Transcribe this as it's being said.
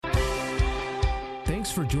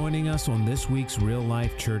Thanks for joining us on this week's Real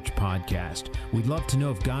Life Church podcast. We'd love to know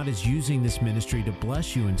if God is using this ministry to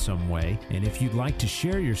bless you in some way, and if you'd like to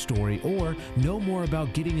share your story or know more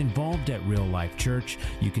about getting involved at Real Life Church,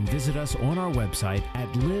 you can visit us on our website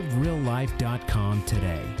at livereallife.com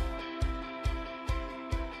today.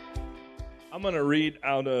 I'm going to read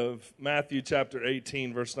out of Matthew chapter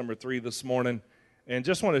 18, verse number 3 this morning, and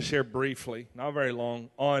just want to share briefly, not very long,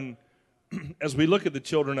 on as we look at the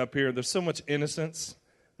children up here, there's so much innocence,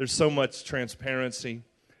 there's so much transparency.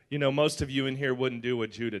 You know, most of you in here wouldn't do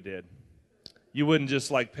what Judah did. You wouldn't just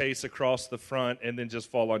like pace across the front and then just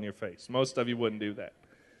fall on your face. Most of you wouldn't do that.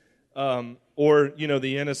 Or, you know,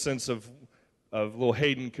 the innocence of little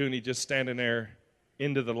Hayden Cooney just standing there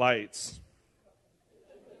into the lights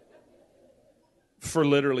for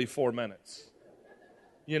literally 4 minutes.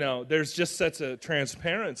 You know, there's just such a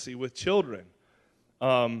transparency with children.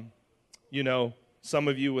 You know, some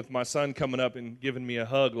of you with my son coming up and giving me a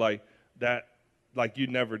hug like that, like you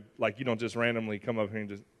never, like you don't just randomly come up here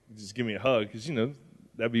and just give me a hug, because, you know,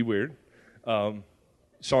 that'd be weird. Sean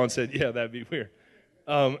said, yeah, that'd be weird.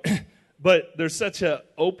 But there's such an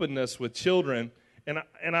openness with children, and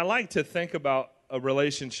I like to think about a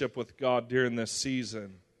relationship with God during this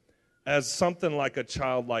season as something like a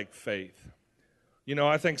childlike faith. You know,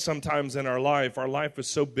 I think sometimes in our life is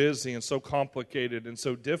so busy and so complicated and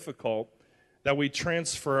so difficult that we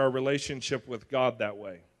transfer our relationship with God that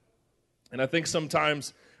way. And I think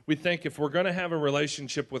sometimes we think if we're going to have a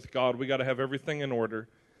relationship with God, we got to have everything in order.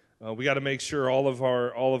 We got to make sure all of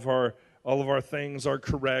our things are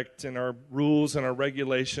correct and our rules and our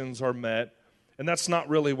regulations are met. And that's not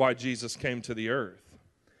really why Jesus came to the earth.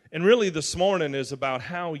 And really this morning is about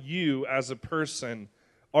how you as a person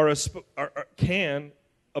can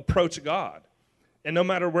approach God. And no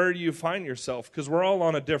matter where you find yourself, because we're all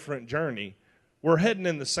on a different journey, we're heading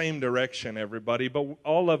in the same direction, everybody, but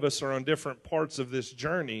all of us are on different parts of this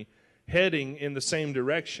journey heading in the same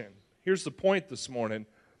direction. Here's the point this morning.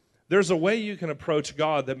 There's a way you can approach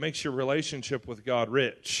God that makes your relationship with God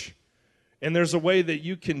rich. And there's a way that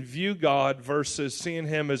you can view God versus seeing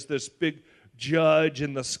him as this big judge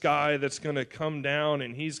in the sky that's going to come down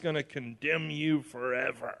and he's going to condemn you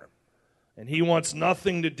forever. And he wants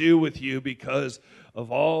nothing to do with you because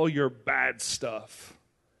of all your bad stuff.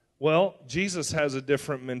 Well, Jesus has a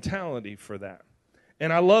different mentality for that.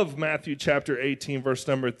 And I love Matthew chapter 18, verse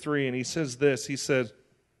number 3, and he says this. He says,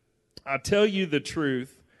 I tell you the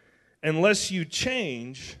truth, unless you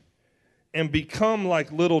change and become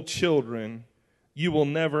like little children, you will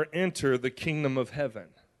never enter the kingdom of heaven.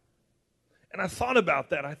 And I thought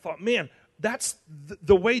about that. I thought, man, that's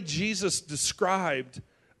the way Jesus described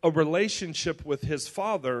a relationship with his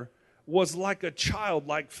Father was like a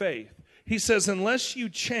childlike faith. He says, unless you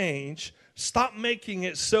change, stop making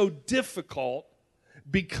it so difficult,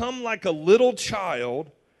 become like a little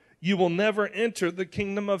child, you will never enter the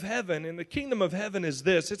kingdom of heaven. And the kingdom of heaven is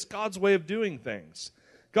this. It's God's way of doing things.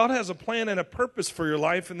 God has a plan and a purpose for your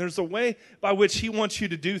life, and there's a way by which he wants you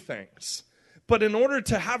to do things. But in order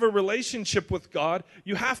to have a relationship with God,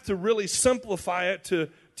 you have to really simplify it to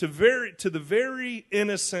the very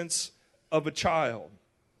innocence of a child.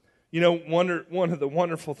 You know, one of the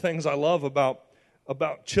wonderful things I love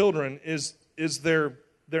about children is their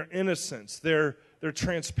innocence, their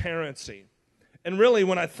transparency. And really,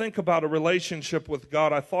 when I think about a relationship with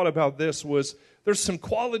God, I thought about this was there's some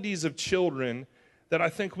qualities of children that I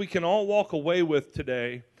think we can all walk away with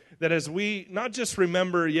today, that as we not just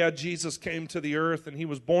remember, yeah, Jesus came to the earth and he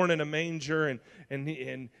was born in a manger and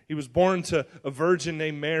he was born to a virgin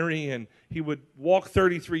named Mary, and he would walk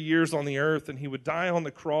 33 years on the earth and he would die on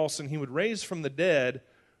the cross and he would raise from the dead.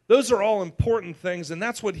 Those are all important things, and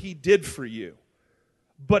that's what he did for you.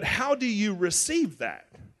 But how do you receive that?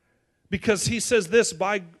 Because he says this,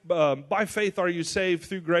 by faith are you saved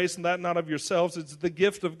through grace, and that not of yourselves. It's the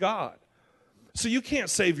gift of God. So you can't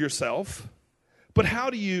save yourself. But how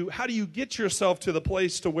do you get yourself to the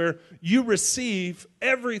place to where you receive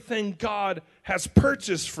everything God has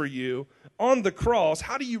purchased for you on the cross?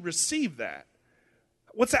 How do you receive that?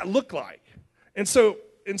 What's that look like? And so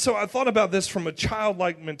I thought about this from a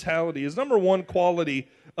childlike mentality. Is number one quality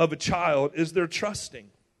of a child is they're trusting.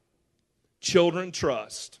 Children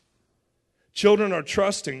trust. Children are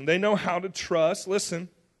trusting. They know how to trust, listen,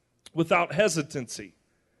 without hesitancy.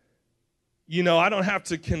 You know, I don't have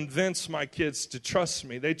to convince my kids to trust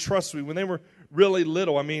me. They trust me when they were really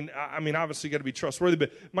little. I mean, obviously you got to be trustworthy,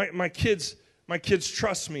 but my kids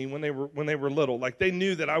trust me when they were little. Like, they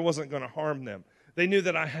knew that I wasn't going to harm them. They knew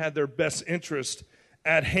that I had their best interest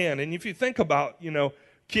at hand. And if you think about, you know,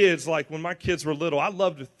 kids, like when my kids were little, I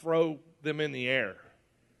loved to throw them in the air.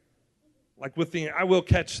 Like I will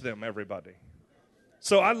catch them, everybody.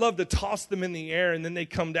 So I love to toss them in the air, and then they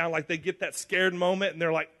come down, like they get that scared moment, and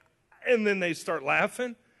they're like, and then they start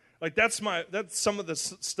laughing. Like that's some of the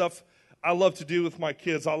stuff I love to do with my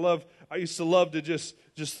kids. I used to love to just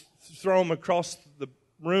throw them across the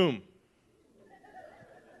room.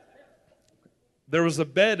 There was a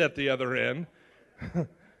bed at the other end,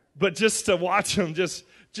 but just to watch them, just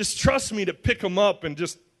trust me to pick them up and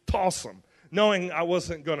just toss them, knowing I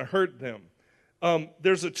wasn't going to hurt them.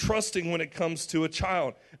 There's a trusting when it comes to a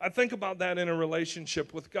child. I think about that in a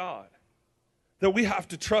relationship with God, that we have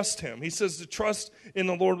to trust him. He says to trust in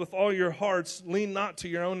the Lord with all your hearts, lean not to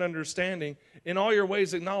your own understanding. In all your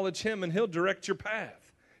ways acknowledge him, and he'll direct your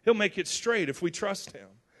path. He'll make it straight if we trust him.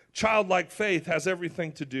 Childlike faith has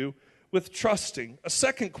everything to do with trusting. A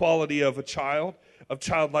second quality of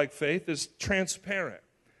childlike faith is transparent.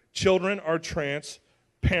 Children are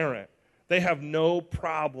transparent. They have no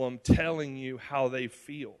problem telling you how they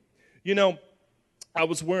feel. You know, I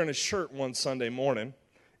was wearing a shirt one Sunday morning,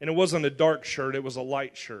 and it wasn't a dark shirt, it was a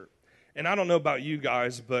light shirt. And I don't know about you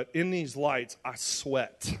guys, but in these lights, I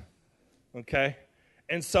sweat, okay?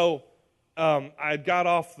 And so I got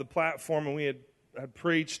off the platform, and we had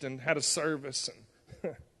preached and had a service,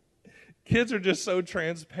 and kids are just so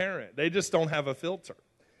transparent. They just don't have a filter.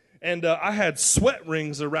 And I had sweat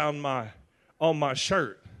rings on my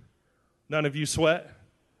shirt. None of you sweat?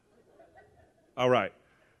 All right.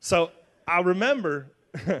 So I remember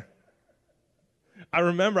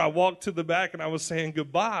I walked to the back and I was saying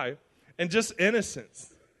goodbye, and just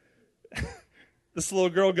innocence. This little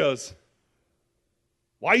girl goes,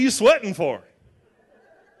 "Why are you sweating for?"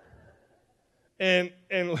 And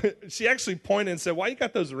she actually pointed and said, "Why you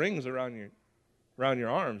got those rings around your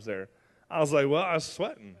arms there?" I was like, "Well, I was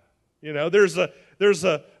sweating." You know, there's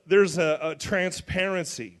a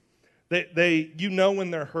transparency. You know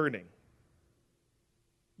when they're hurting.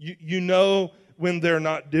 You know when they're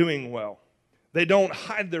not doing well. They don't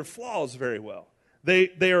hide their flaws very well.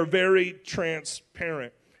 They are very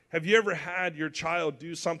transparent. Have you ever had your child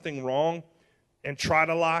do something wrong and try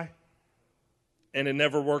to lie and it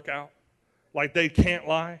never work out? Like they can't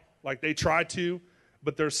lie, like they try to,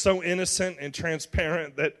 but they're so innocent and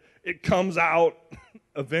transparent that it comes out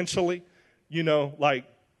eventually. You know, like,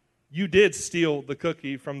 you did steal the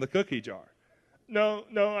cookie from the cookie jar. No,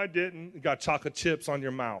 I didn't. You got chocolate chips on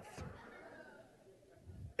your mouth.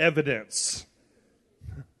 Evidence.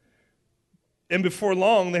 And before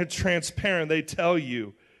long, they're transparent. They tell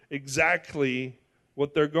you exactly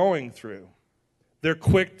what they're going through. They're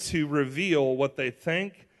quick to reveal what they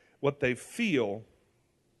think, what they feel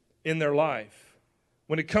in their life.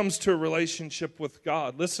 When it comes to a relationship with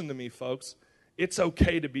God, listen to me, folks, it's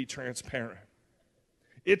okay to be transparent.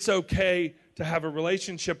 It's okay to have a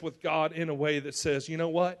relationship with God in a way that says, you know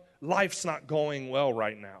what? Life's not going well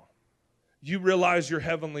right now. Do you realize your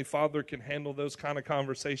Heavenly Father can handle those kind of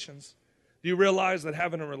conversations? Do you realize that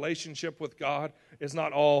having a relationship with God is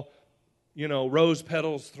not all, rose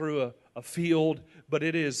petals through a field, but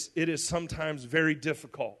it is sometimes very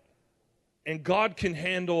difficult. And God can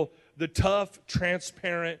handle the tough,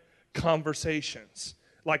 transparent conversations.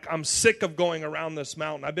 Like, I'm sick of going around this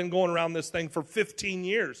mountain. I've been going around this thing for 15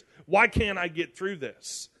 years. Why can't I get through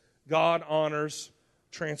this? God honors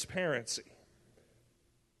transparency.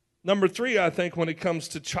 Number 3, I think, when it comes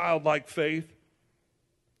to childlike faith,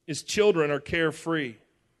 is children are carefree.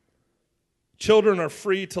 Children are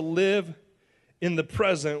free to live in the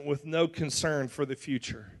present with no concern for the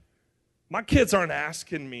future. My kids aren't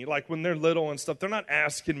asking me, like when they're little and stuff, they're not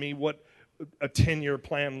asking me what a 10-year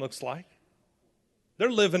plan looks like.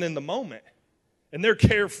 They're living in the moment, and they're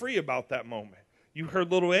carefree about that moment. You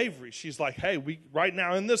heard little Avery. She's like, hey, right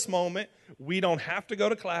now in this moment, we don't have to go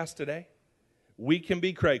to class today. We can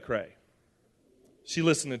be cray-cray. She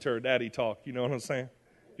listening to her daddy talk, you know what I'm saying?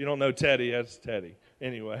 If you don't know Teddy, that's Teddy.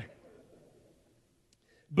 Anyway.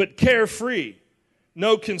 But carefree,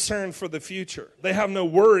 no concern for the future. They have no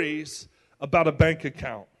worries about a bank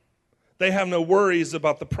account. They have no worries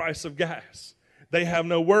about the price of gas. They have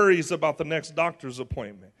no worries about the next doctor's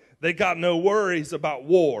appointment. They got no worries about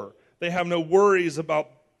war. They have no worries about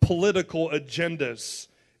political agendas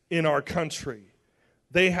in our country.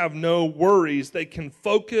 They have no worries. They can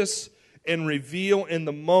focus and reveal in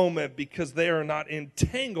the moment because they are not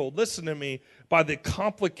entangled, listen to me, by the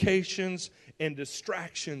complications and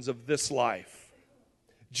distractions of this life.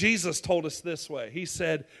 Jesus told us this way. He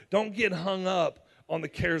said, don't get hung up on the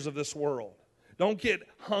cares of this world. Don't get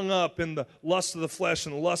hung up in the lust of the flesh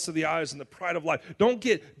and the lust of the eyes and the pride of life. Don't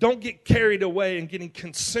get carried away and getting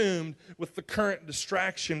consumed with the current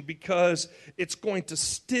distraction, because it's going to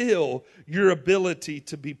steal your ability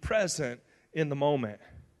to be present in the moment.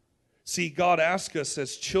 See, God asks us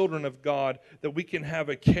as children of God that we can have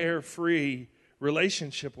a carefree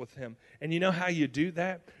relationship with Him. And you know how you do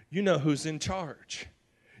that? You know who's in charge.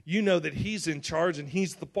 You know that He's in charge and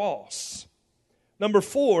He's the boss. Number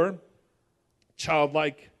 4,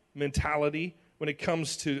 childlike mentality when it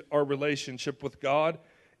comes to our relationship with God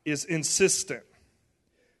is insistent.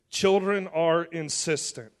 Children are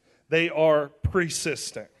insistent. They are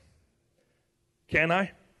persistent. Can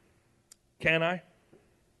I? Can I?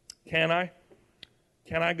 Can I?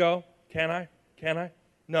 Can I go? Can I? Can I?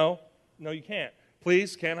 No. No, you can't.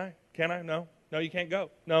 Please, can I? Can I? No. No, you can't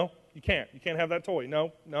go. No, you can't. You can't have that toy.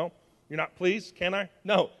 No, no. You're not, please, can I?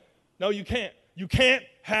 No. No, you can't. You can't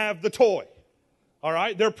have the toy. All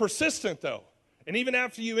right? They're persistent, though. And even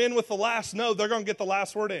after you end with the last no, they're going to get the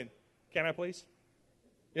last word in. Can I, please?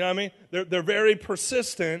 You know what I mean? They're very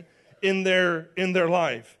persistent in their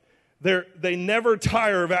life. They never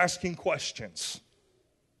tire of asking questions.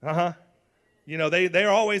 You know, they're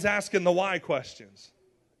always asking the why questions.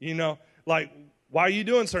 You know, like, why are you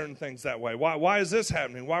doing certain things that way? Why is this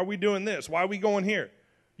happening? Why are we doing this? Why are we going here?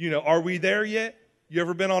 You know, are we there yet? You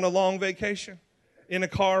ever been on a long vacation in a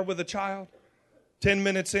car with a child? 10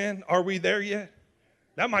 minutes in, are we there yet?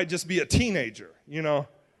 That might just be a teenager, you know.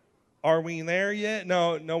 Are we there yet?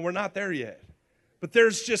 No, we're not there yet. But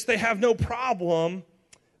they have no problem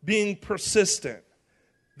being persistent.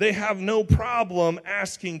 They have no problem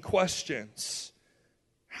asking questions.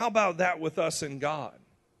 How about that with us and God?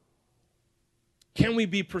 Can we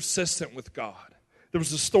be persistent with God? There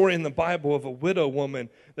was a story in the Bible of a widow woman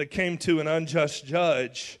that came to an unjust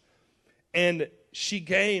judge, and she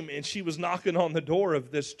came and she was knocking on the door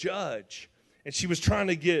of this judge, and she was trying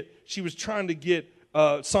to get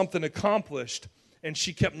something accomplished, and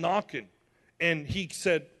she kept knocking, and he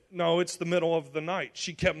said, no, it's the middle of the night.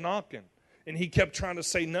 She kept knocking, and he kept trying to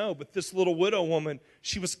say no, but this little widow woman,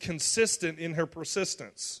 she was consistent in her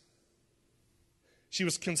persistence. She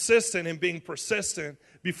was consistent in being persistent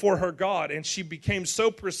before her God, and she became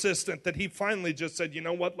so persistent that he finally just said, you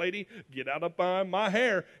know what, lady, get out of my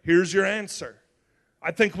hair. Here's your answer.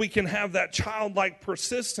 I think we can have that childlike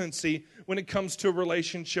persistency when it comes to a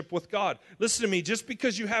relationship with God. Listen to me, just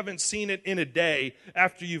because you haven't seen it in a day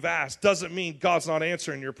after you've asked doesn't mean God's not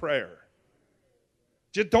answering your prayer.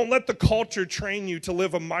 Just don't let the culture train you to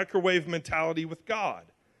live a microwave mentality with God.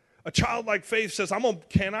 A childlike faith says,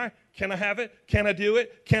 can I have it? Can I do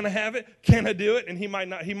it? Can I have it? Can I do it? And he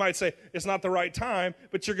might say, it's not the right time,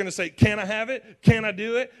 but you're going to say, can I have it? Can I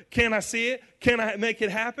do it? Can I see it? Can I make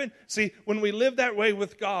it happen? See, when we live that way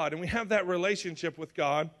with God and we have that relationship with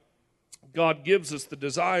God, God gives us the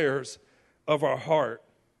desires of our heart.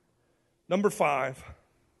 Number 5,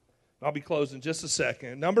 I'll be closing in just a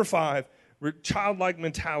second. Number 5, childlike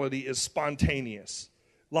mentality is spontaneous.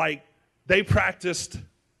 Like they practiced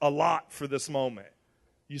a lot for this moment.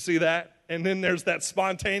 You see that? And then there's that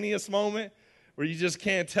spontaneous moment where you just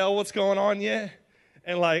can't tell what's going on yet.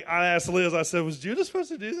 And like I asked Liz, I said, was Judah supposed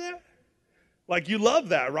to do that? Like you love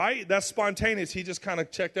that, right? That's spontaneous. He just kind of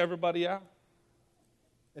checked everybody out.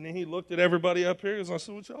 And then he looked at everybody up here. And I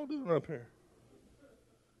said, what y'all doing up here?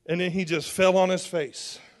 And then he just fell on his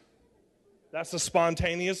face. That's a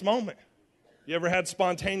spontaneous moment. You ever had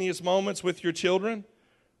spontaneous moments with your children?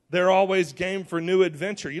 They're always game for new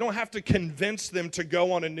adventure. You don't have to convince them to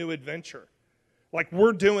go on a new adventure. Like,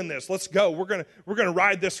 we're doing this. Let's go. We're gonna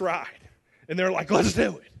ride this ride. And they're like, let's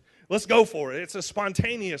do it. Let's go for it. It's a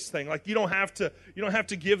spontaneous thing. Like you don't have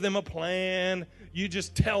to give them a plan. You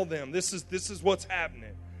just tell them this is what's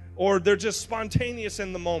happening. Or they're just spontaneous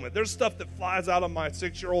in the moment. There's stuff that flies out of my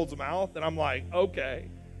 6-year-old's mouth and I'm like, okay,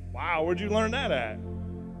 wow, where'd you learn that at?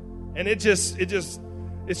 And it's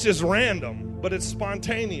just random, but it's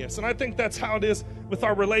spontaneous. And I think that's how it is with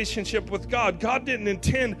our relationship with God. God didn't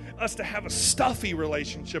intend us to have a stuffy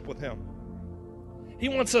relationship with Him. He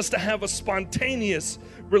wants us to have a spontaneous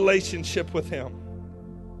relationship with Him.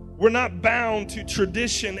 We're not bound to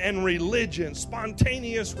tradition and religion.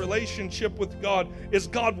 Spontaneous relationship with God is,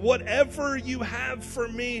 God, whatever you have for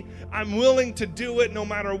me, I'm willing to do it no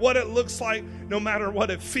matter what it looks like, no matter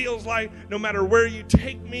what it feels like, no matter where you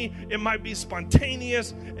take me. It might be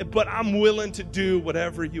spontaneous, but I'm willing to do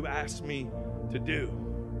whatever you ask me to do.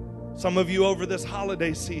 Some of you over this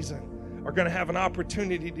holiday season are going to have an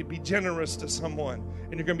opportunity to be generous to someone,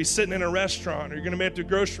 and you're going to be sitting in a restaurant or you're going to be at the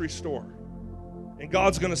grocery store. And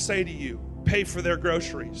God's going to say to you, pay for their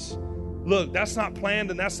groceries. Look, that's not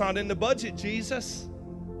planned and that's not in the budget, Jesus.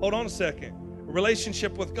 Hold on a second. A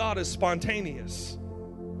relationship with God is spontaneous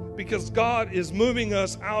because God is moving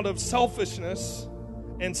us out of selfishness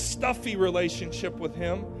and stuffy relationship with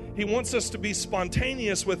Him He wants us to be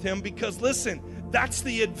spontaneous with him because, listen, that's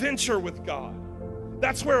the adventure with God.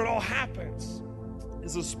 That's where it all happens,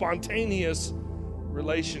 is a spontaneous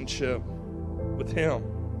relationship with him.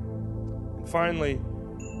 And finally,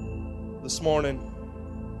 this morning,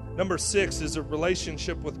 number 6 is a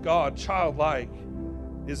relationship with God. Childlike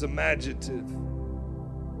is imaginative.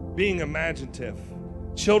 Being imaginative.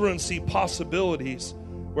 Children see possibilities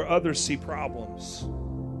where others see problems.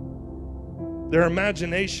 Their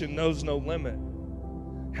imagination knows no limit.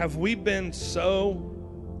 Have we been so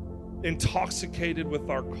intoxicated with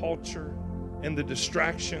our culture and the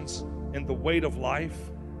distractions and the weight of life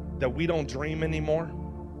that we don't dream anymore?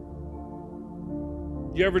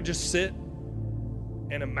 You ever just sit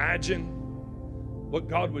and imagine what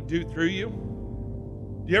God would do through you?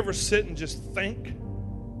 Do you ever sit and just think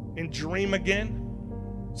and dream again?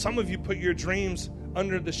 Some of you put your dreams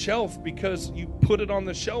under the shelf because you put it on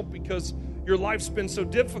the shelf because your life's been so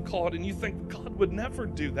difficult and you think God would never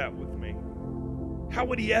do that with me. How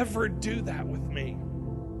would he ever do that with me?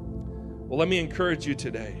 Well, let me encourage you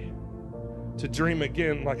today to dream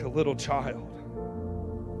again like a little child.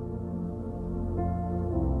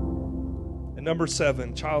 And number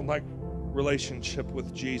 7, childlike relationship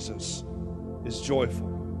with Jesus is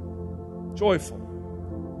joyful. Joyful.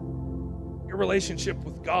 Your relationship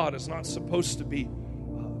with God is not supposed to be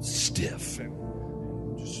stiff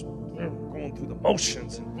and just going through the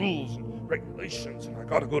motions and rules and regulations, and I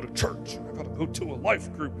got to go to church, and I got to go to a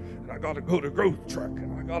life group, and I got to go to growth track,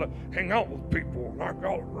 and I got to hang out with people, and I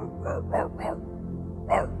got to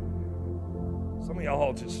some of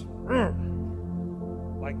y'all just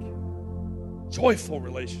like joyful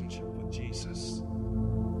relationship with Jesus.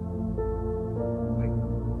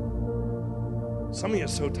 Some of you are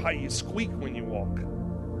so tight you squeak when you walk.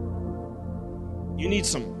 You need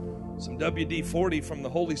some WD-40 from the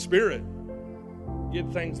Holy Spirit. Get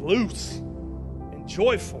things loose and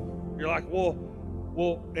joyful. You're like, well,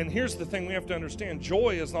 and here's the thing we have to understand.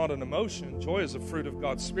 Joy is not an emotion. Joy is a fruit of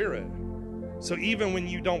God's Spirit. So even when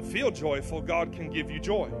you don't feel joyful, God can give you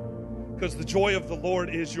joy because the joy of the Lord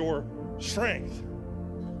is your strength.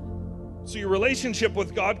 So your relationship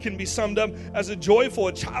with God can be summed up as a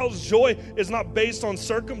child's joy is not based on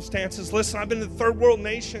circumstances. Listen, I've been to third world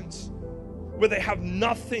nations where they have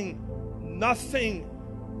nothing.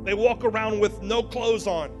 They walk around with no clothes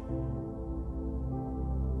on.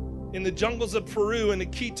 In the jungles of Peru, in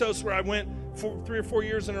Iquitos, where I went for 3 or 4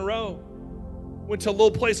 years in a row, went to a little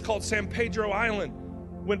place called San Pedro Island,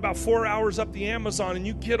 went about 4 hours up the Amazon, and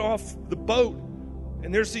you get off the boat,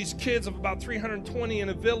 and there's these kids of about 320 in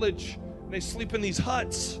a village, and they sleep in these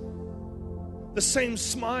huts. The same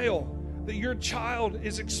smile that your child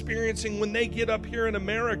is experiencing when they get up here in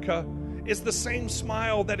America is the same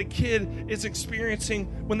smile that a kid is experiencing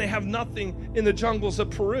when they have nothing in the jungles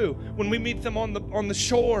of Peru. When we meet them on the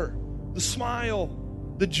shore, the smile,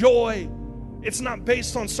 the joy, it's not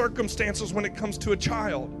based on circumstances when it comes to a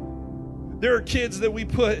child. There are kids that we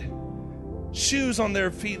put shoes on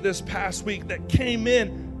their feet this past week that came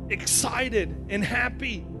in excited and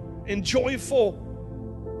happy and joyful.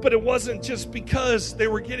 But it wasn't just because they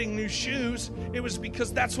were getting new shoes. It was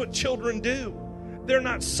because that's what children do. They're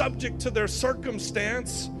not subject to their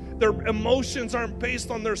circumstance. Their emotions aren't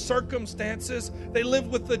based on their circumstances. They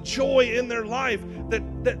live with the joy in their life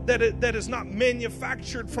that is not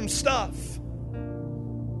manufactured from stuff.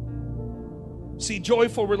 See,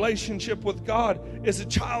 joyful relationship with God is a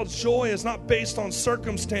child's joy is not based on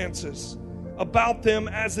circumstances about them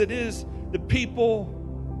as it is the people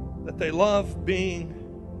that they love being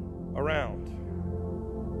around.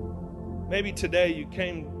 Maybe today you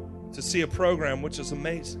came to see a program, which is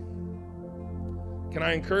amazing. Can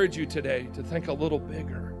I encourage you today to think a little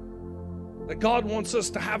bigger? That God wants us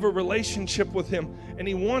to have a relationship with him, and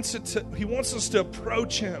he wants us to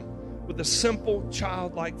approach him with a simple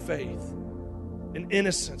childlike faith, an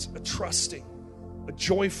innocence, a trusting, a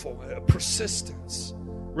joyful, a persistence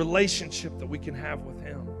relationship that we can have with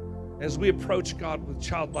him. As we approach God with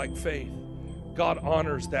childlike faith, God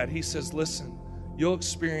honors that. He says, listen, you'll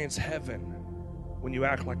experience heaven when you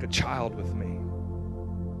act like a child with me.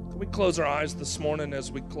 Can we close our eyes this morning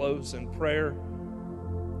as we close in prayer?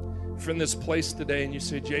 If you're in this place today and you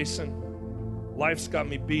say, Jason, life's got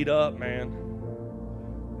me beat up, man.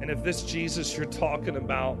 And if this Jesus you're talking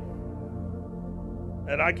about,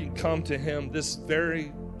 that I can come to him this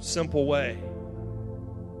very simple way.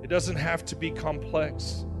 It doesn't have to be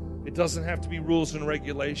complex. It doesn't have to be rules and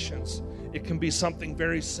regulations. It can be something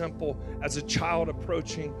very simple as a child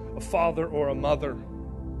approaching a father or a mother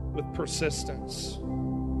with persistence.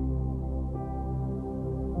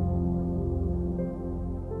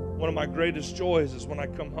 One of my greatest joys is when I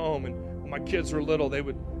come home and when my kids were little, they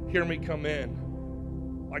would hear me come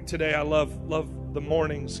in. Like today, I love the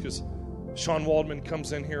mornings because Sean Waldman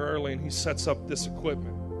comes in here early and he sets up this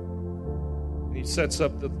equipment. And he sets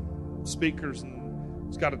up the speakers, and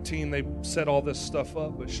he's got a team. They set all this stuff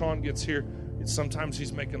up. But Sean gets here, and sometimes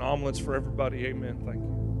he's making omelets for everybody. Amen. Thank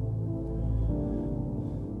you.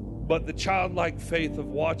 But the childlike faith of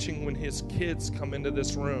watching when his kids come into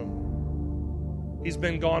this room. He's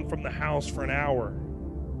been gone from the house for an hour.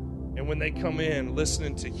 And when they come in,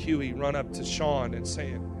 listening to Huey run up to Sean and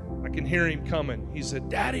saying, I can hear him coming. He said,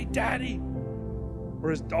 Daddy, Daddy.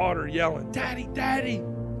 Or his daughter yelling, Daddy, Daddy.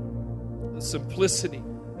 The simplicity,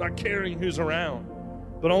 not caring who's around,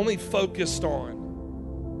 but only focused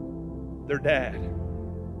on their dad.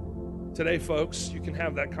 Today, folks, you can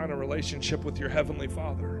have that kind of relationship with your Heavenly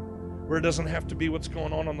Father, where it doesn't have to be what's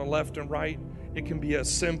going on the left and right. It can be a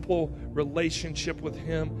simple relationship with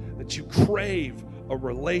Him, that you crave a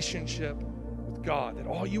relationship with God, that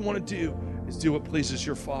all you want to do is do what pleases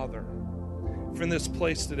your Father. If you're in this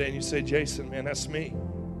place today and you say, Jason, man, that's me.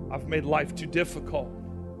 I've made life too difficult.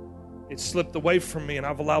 It's slipped away from me, and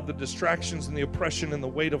I've allowed the distractions and the oppression and the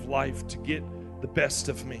weight of life to get the best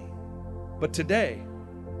of me. But today,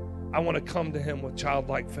 I want to come to Him with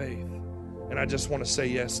childlike faith, and I just want to say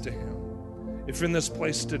yes to Him. If you're in this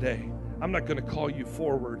place today, I'm not going to call you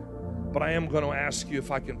forward, but I am going to ask you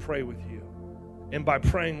if I can pray with you. And by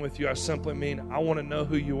praying with you, I simply mean I want to know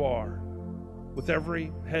who you are. With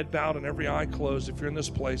every head bowed and every eye closed, if you're in this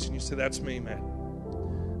place and you say, that's me,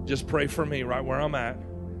 man, just pray for me right where I'm at.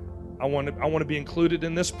 I want to be included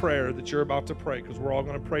in this prayer that you're about to pray, because we're all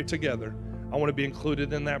going to pray together. I want to be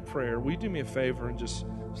included in that prayer. Will you do me a favor and just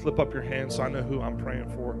slip up your hand so I know who I'm praying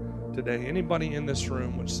for today? Anybody in this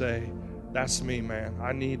room would say, that's me, man.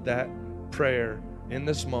 I need that prayer in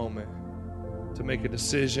this moment to make a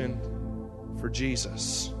decision for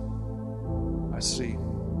Jesus. I see.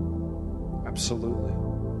 Absolutely.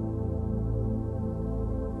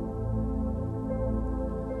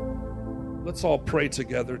 Let's all pray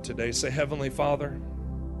together today. Say, Heavenly Father,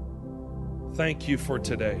 thank you for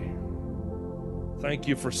today. Thank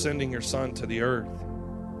you for sending your Son to the earth.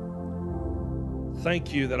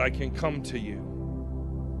 Thank you that I can come to you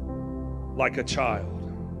like a child,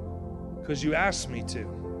 because you asked me to.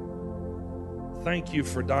 Thank you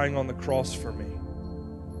for dying on the cross for me.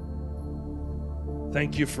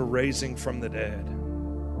 Thank you for raising from the dead.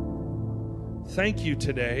 Thank you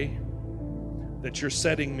today that you're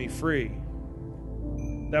setting me free,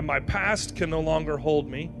 that my past can no longer hold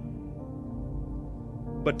me,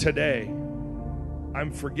 but today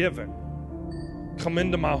I'm forgiven. Come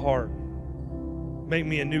into my heart. Make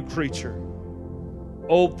me a new creature.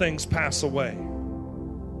 Old things pass away.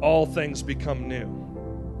 All things become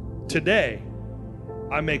new. Today,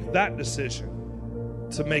 I make that decision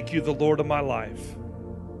to make you the Lord of my life.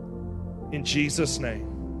 In Jesus'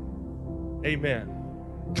 name, amen.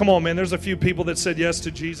 Come on, man. There's a few people that said yes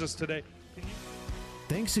to Jesus today.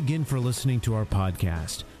 Thanks again for listening to our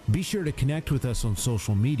podcast. Be sure to connect with us on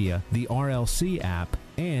social media, the RLC app,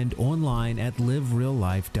 and online at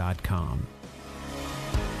livereallife.com.